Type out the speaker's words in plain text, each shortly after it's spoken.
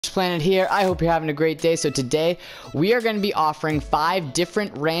Planet here. I hope you're having a great day. So today we are going to be offering 5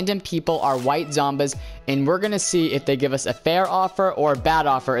 different random people our White Zombas, and we're going to see if they give us a fair offer or a bad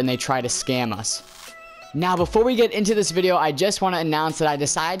offer and they try to scam us. Now, before we get into this video, I just want to announce that I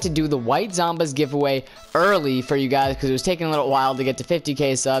decided to do the White Zombas giveaway early for you guys because it was taking a little while to get to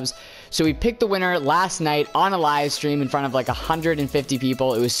 50k subs. So we picked the winner last night on a live stream in front of like 150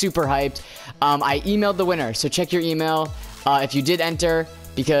 people. It was super hyped. I emailed the winner, so check your email if you did enter,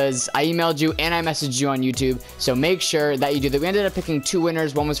 because I emailed you and I messaged you on YouTube, so make sure that you do that. We ended up picking 2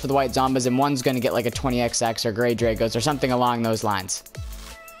 winners. One was for the White Zombas, and one's going to get like a 20XX or Grey Dragos or something along those lines.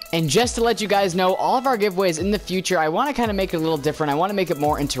 And just to let you guys know, all of our giveaways in the future, I want to kind of make it a little different. I want to make it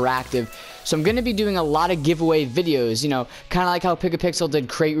more interactive. So I'm going to be doing a lot of giveaway videos, you know, kind of like how Pick a Pixel did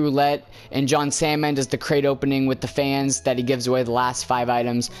Crate Roulette, and John Sandman does the crate opening with the fans that he gives away the last 5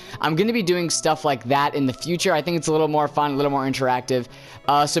 items. I'm going to be doing stuff like that in the future. I think it's a little more fun, a little more interactive.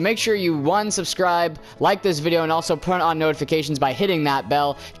 So make sure you, 1, subscribe, like this video, and also put on notifications by hitting that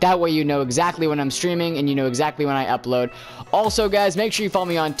bell. That way you know exactly when I'm streaming and you know exactly when I upload. Also, guys, make sure you follow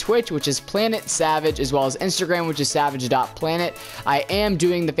me on Twitch, which is Planet Savage, as well as Instagram, which is savage.planet. I am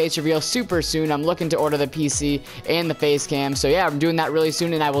doing the face reveal super soon. I'm looking to order the PC and the face cam. So yeah, I'm doing that really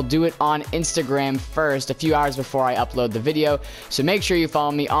soon, and I will do it on Instagram first, a few hours before I upload the video. So make sure you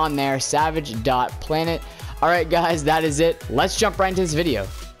follow me on there, savage.planet. Alright guys, that is it. Let's jump right into this video.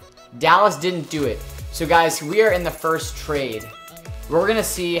 Dallas didn't do it. So guys, we are in the first trade. We're going to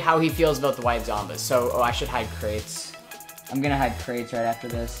see how he feels about the White Zombas. So, I should hide crates. I'm going to hide crates right after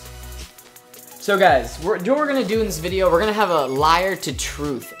this. So guys, what we're going to do in this video, we're going to have a liar to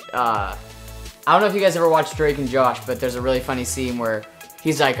truth. I don't know if you guys ever watched Drake and Josh, but there's a really funny scene where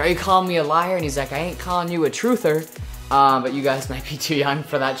he's like, "Are you calling me a liar?" And he's like, "I ain't calling you a truther." But you guys might be too young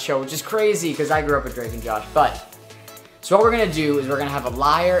for that show, which is crazy because I grew up with Drake and Josh. But, so what we're going to do is we're going to have a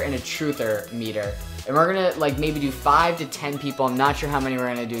liar and a truther meter. And we're going to like maybe do 5 to 10 people. I'm not sure how many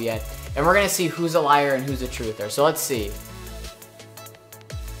we're going to do yet. And we're going to see who's a liar and who's a truther. So let's see.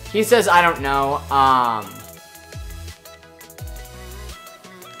 He says, "I don't know." I'm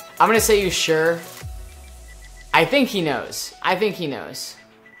going to say, "You sure?" I think he knows. I think he knows.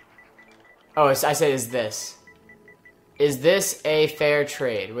 Oh, I said, "Is this? Is this a fair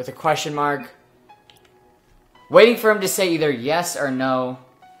trade?" With a question mark. Waiting for him to say either yes or no.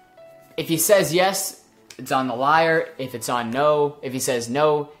 If he says yes, it's on the liar. If it's on no, if he says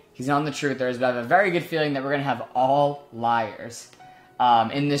no, he's on the truthers. But I have a very good feeling that we're going to have all liars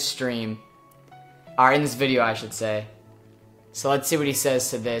in this stream. Or in this video, I should say. So let's see what he says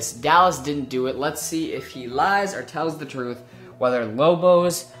to this. Dallas didn't do it. Let's see if he lies or tells the truth. Whether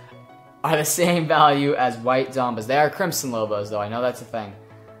Lobos are the same value as White Zombas. They are Crimson Lobos, though. I know that's a thing.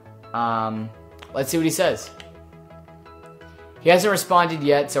 Let's see what he says. He hasn't responded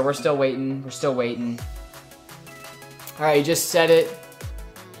yet, so we're still waiting. We're still waiting. Alright, he just said it.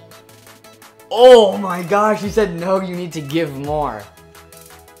 Oh my gosh, he said no, you need to give more.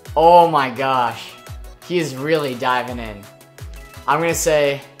 Oh my gosh. He is really diving in. I'm gonna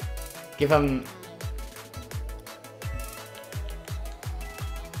say, give him...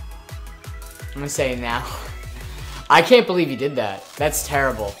 I'm gonna say now. I can't believe he did that. That's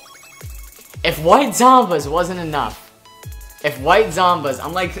terrible. If White Zombas wasn't enough, if White Zombas,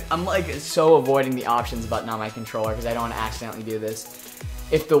 I'm like so avoiding the options button on my controller because I don't want to accidentally do this.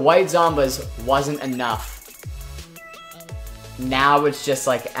 If the White Zombas wasn't enough, now it's just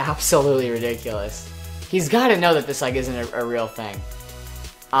like absolutely ridiculous. He's got to know that this like isn't a real thing.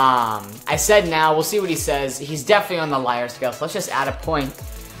 I said now. We'll see what he says. He's definitely on the liar scale. So let's just add a point.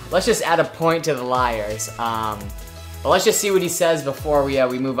 Let's just add a point to the liars. But let's just see what he says before we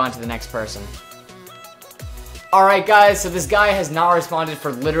move on to the next person. Alright guys, so this guy has not responded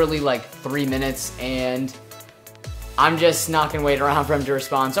for literally like 3 minutes, and I'm just not going to wait around for him to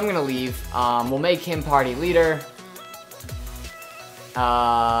respond, so I'm going to leave. We'll make him party leader,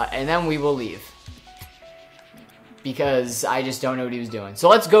 and then we will leave. Because I just don't know what he was doing. So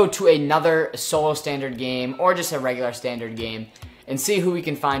let's go to another solo standard game, or just a regular standard game, and see who we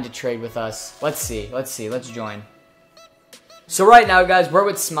can find to trade with us. Let's see, let's join. So right now, guys, we're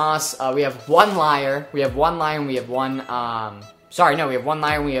with Smas. We have 1 liar, we have 1 liar, and we have 1, sorry, no, we have 1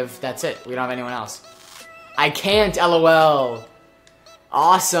 liar, and we have, that's it. We don't have anyone else. I can't, LOL.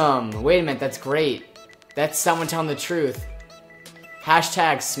 Awesome. Wait a minute, that's great. That's someone telling the truth.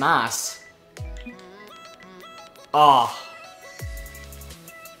 Hashtag Smas. Oh.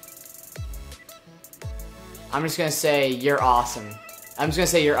 I'm just gonna say, you're awesome. I'm just gonna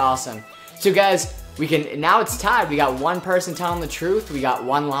say, you're awesome. So, guys, we can, now it's tied. We got 1 person telling the truth. We got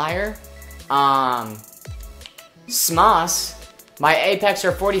 1 liar. Smas My Apex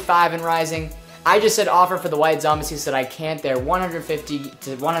are 45 and rising. I just said offer for the White Zombas. He said I can't. They're 150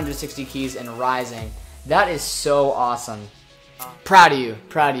 to 160 keys and rising. That is so awesome. Proud of you.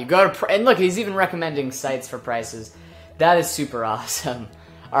 Proud of you. Go to and look, he's even recommending sites for prices. That is super awesome.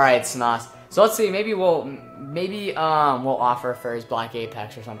 All right, Smas. So let's see. Maybe we'll offer for his Black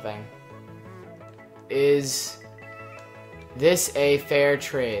Apex or something. Is this a fair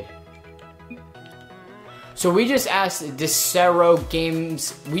trade? So we just asked Desero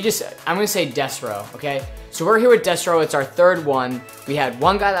Games. I'm gonna say Desero, okay? So we're here with Desero. It's our third one. We had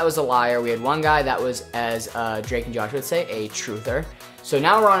one guy that was a liar. We had one guy that was, as Drake and Josh would say, a truther. So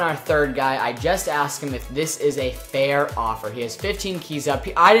now we're on our third guy. I just asked him if this is a fair offer. He has 15 keys up.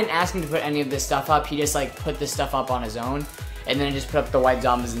 I didn't ask him to put any of this stuff up. He just like put this stuff up on his own. And then I just put up the White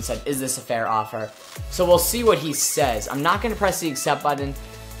Zombas and said, is this a fair offer? So we'll see what he says. I'm not gonna press the accept button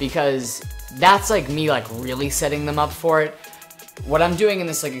because that's like me like really setting them up for it. What I'm doing in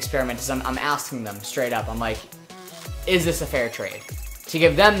this like experiment is I'm asking them straight up. I'm like, is this a fair trade? To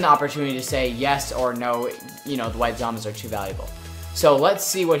give them the opportunity to say yes or no, you know, the White Zombas are too valuable. So let's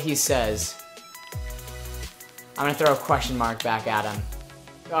see what he says. I'm gonna throw a question mark back at him.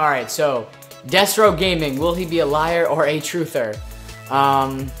 Alright, so Destro Gaming, will he be a liar or a truther?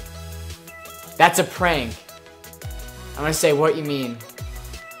 That's a prank. I'm gonna say what you mean.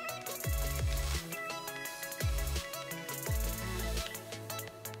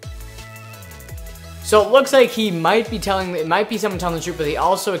 So it looks like he might be telling, it might be someone telling the truth, but he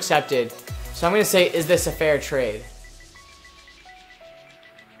also accepted. So I'm gonna say, is this a fair trade?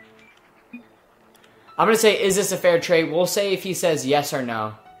 I'm gonna say, is this a fair trade? We'll say if he says yes or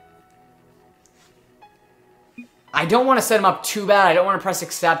no. I don't want to set him up too bad. I don't want to press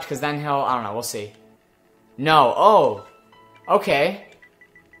accept because then he'll, I don't know, we'll see. No, oh, okay.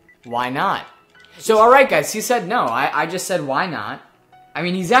 Why not? So alright guys, he said no. I just said why not. I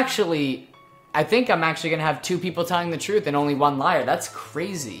mean, he's actually, I think I'm actually going to have 2 people telling the truth and only 1 liar. That's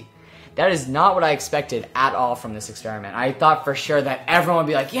crazy. That is not what I expected at all from this experiment. I thought for sure that everyone would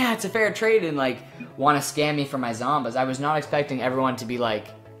be like, yeah, it's a fair trade, and like, want to scam me for my Zombas. I was not expecting everyone to be like,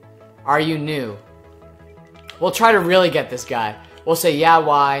 are you new? We'll try to really get this guy. We'll say, yeah,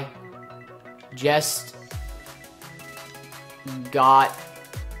 why? Just got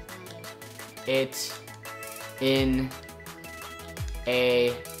it in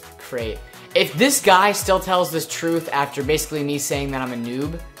a crate. If this guy still tells this truth after basically me saying that I'm a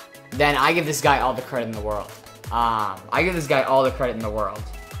noob, then I give this guy all the credit in the world. I give this guy all the credit in the world.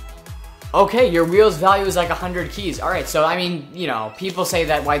 Okay, your wheel's value is like 100 keys. Alright, so I mean, you know, people say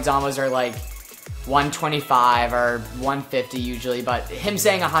that White Zombas are like 125 or 150 usually, but him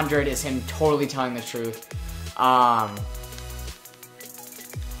saying 100 is him totally telling the truth.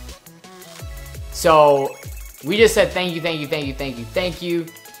 So, we just said thank you, thank you, thank you, thank you, thank you.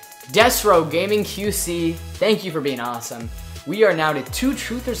 Desro Gaming QC, thank you for being awesome. We are now to 2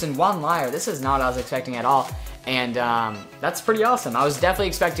 truthers and 1 liar. This is not what I was expecting at all. And that's pretty awesome. I was definitely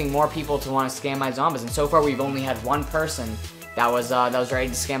expecting more people to want to scam my Zombas, and so far we've only had 1 person that was ready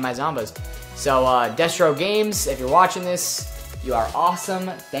to scam my Zombas. So Destro Games, if you're watching this, you are awesome.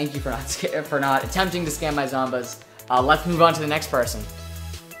 Thank you for not attempting to scam my Zombas. Let's move on to the next person.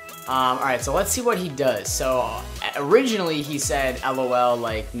 Alright, so let's see what he does. So originally he said LOL,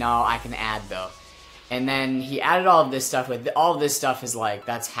 like, no, I can add though. And then he added all of this stuff. With all of this stuff is like,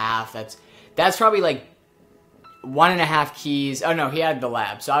 that's half. That's probably like 1.5 keys. Oh no, he added the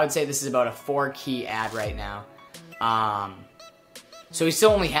lab. So I would say this is about a 4 key ad right now. So he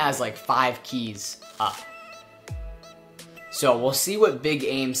still only has like 5 keys up. So we'll see what Big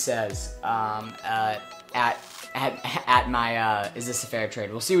Aim says at my is this a fair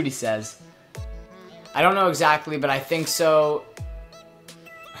trade? We'll see what he says. I don't know exactly, but I think so.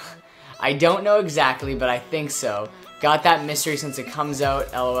 I don't know exactly, but I think so. Got that mystery since it comes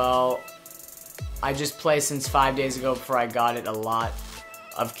out, LOL. I just played since 5 days ago before I got it. A lot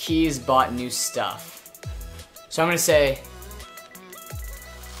of keys, bought new stuff. So I'm gonna say,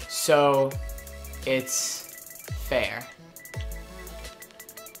 so it's fair.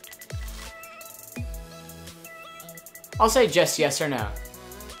 I'll say just yes or no.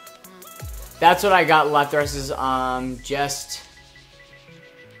 That's what I got left. The rest is just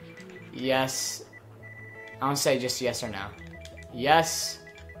yes. I'm gonna say just yes or no. Yes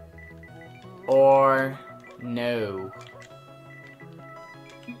or no.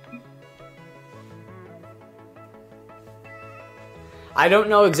 I don't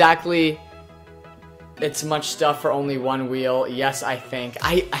know exactly. It's much stuff for only 1 wheel. Yes, I think.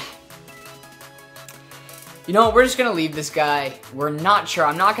 You know what, we're just gonna leave this guy. We're not sure.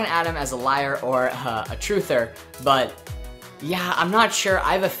 I'm not gonna add him as a liar or a truther, but Yeah, I'm not sure.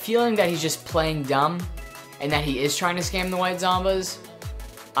 I have a feeling that he's just playing dumb and that he is trying to scam the White Zombas.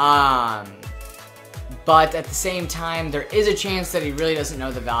 But at the same time, there is a chance that he really doesn't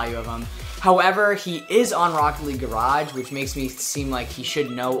know the value of them. However, he is on Rocket League Garage, which makes me seem like he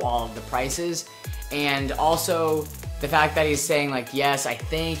should know all of the prices. And also, the fact that he's saying, like, yes, I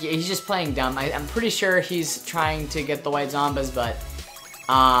think, he's just playing dumb. I'm pretty sure he's trying to get the White Zombas, but,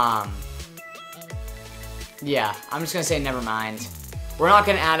 yeah, I'm just gonna say never mind. We're not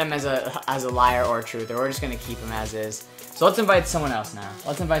gonna add him as a liar or a truther. We're just gonna keep him as is. So let's invite someone else now.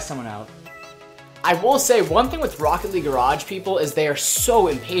 Let's invite someone out. I will say, one thing with Rocket League Garage people is they are so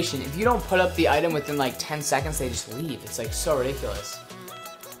impatient. If you don't put up the item within like 10 seconds, they just leave. It's like so ridiculous.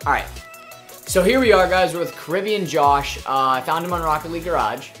 All right. So here we are, guys. We're with Caribbean Josh. I found him on Rocket League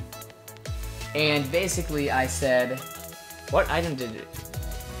Garage. And basically I said, what item did it?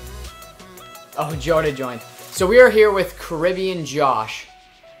 Oh, Joda joined. So we are here with Caribbean Josh.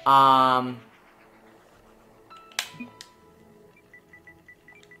 I'm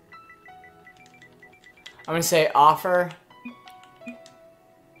gonna say offer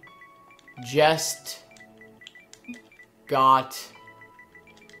just got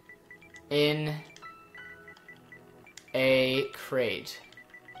in a crate.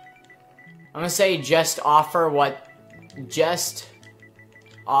 I'm gonna say just offer what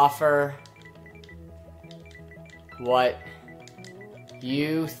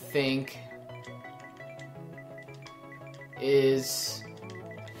you think is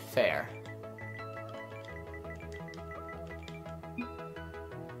fair.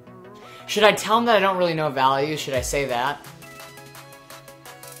 Should I tell him that I don't really know value? Should I say that?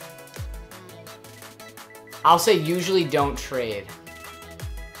 I'll say usually don't trade.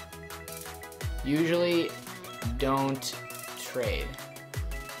 Usually don't trade.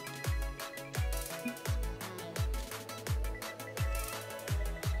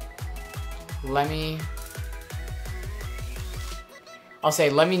 I'll say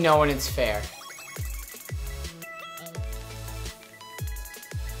let me know when it's fair.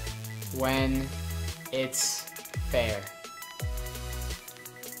 When it's fair.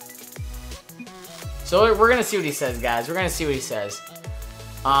 So we're gonna see what he says, guys. We're gonna see what he says.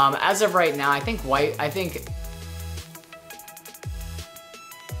 As of right now, I think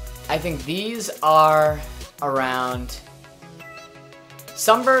these are around.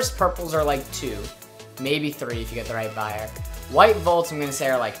 Sunburst purples are like 2, maybe 3 if you get the right buyer. White Volts, I'm gonna say,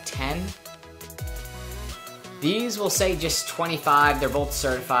 are like 10. These will say just 25, they're both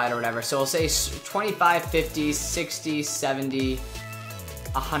certified or whatever. So we'll say 25, 50, 60, 70,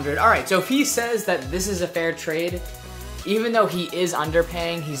 100. All right, so if he says that this is a fair trade, even though he is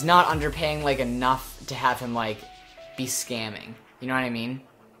underpaying, he's not underpaying like enough to have him like be scamming. You know what I mean?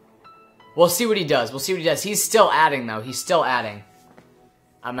 We'll see what he does. We'll see what he does. He's still adding though. He's still adding.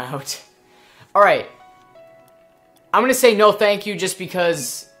 I'm out. All right. I'm gonna say no thank you just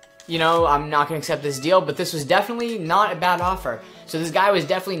because, you know, I'm not going to accept this deal, but this was definitely not a bad offer. So this guy was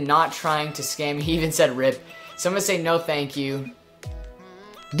definitely not trying to scam me. He even said rip. So I'm going to say no thank you.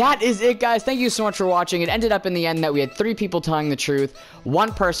 That is it, guys. Thank you so much for watching. It ended up in the end that we had 3 people telling the truth,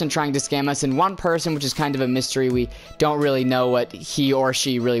 1 person trying to scam us, and 1 person, which is kind of a mystery. We don't really know what he or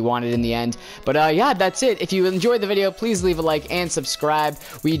she really wanted in the end. But yeah, that's it. If you enjoyed the video, please leave a like and subscribe.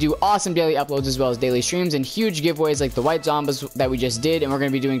 We do awesome daily uploads as well as daily streams and huge giveaways like the White Zombas that we just did, and we're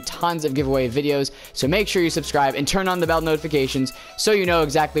going to be doing tons of giveaway videos. So make sure you subscribe and turn on the bell notifications so you know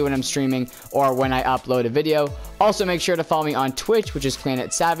exactly when I'm streaming or when I upload a video. Also, make sure to follow me on Twitch, which is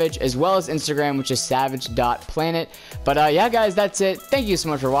Planet Savage, as well as Instagram, which is savage.planet. But yeah, guys, that's it. Thank you so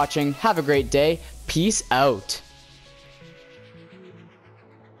much for watching. Have a great day. Peace out.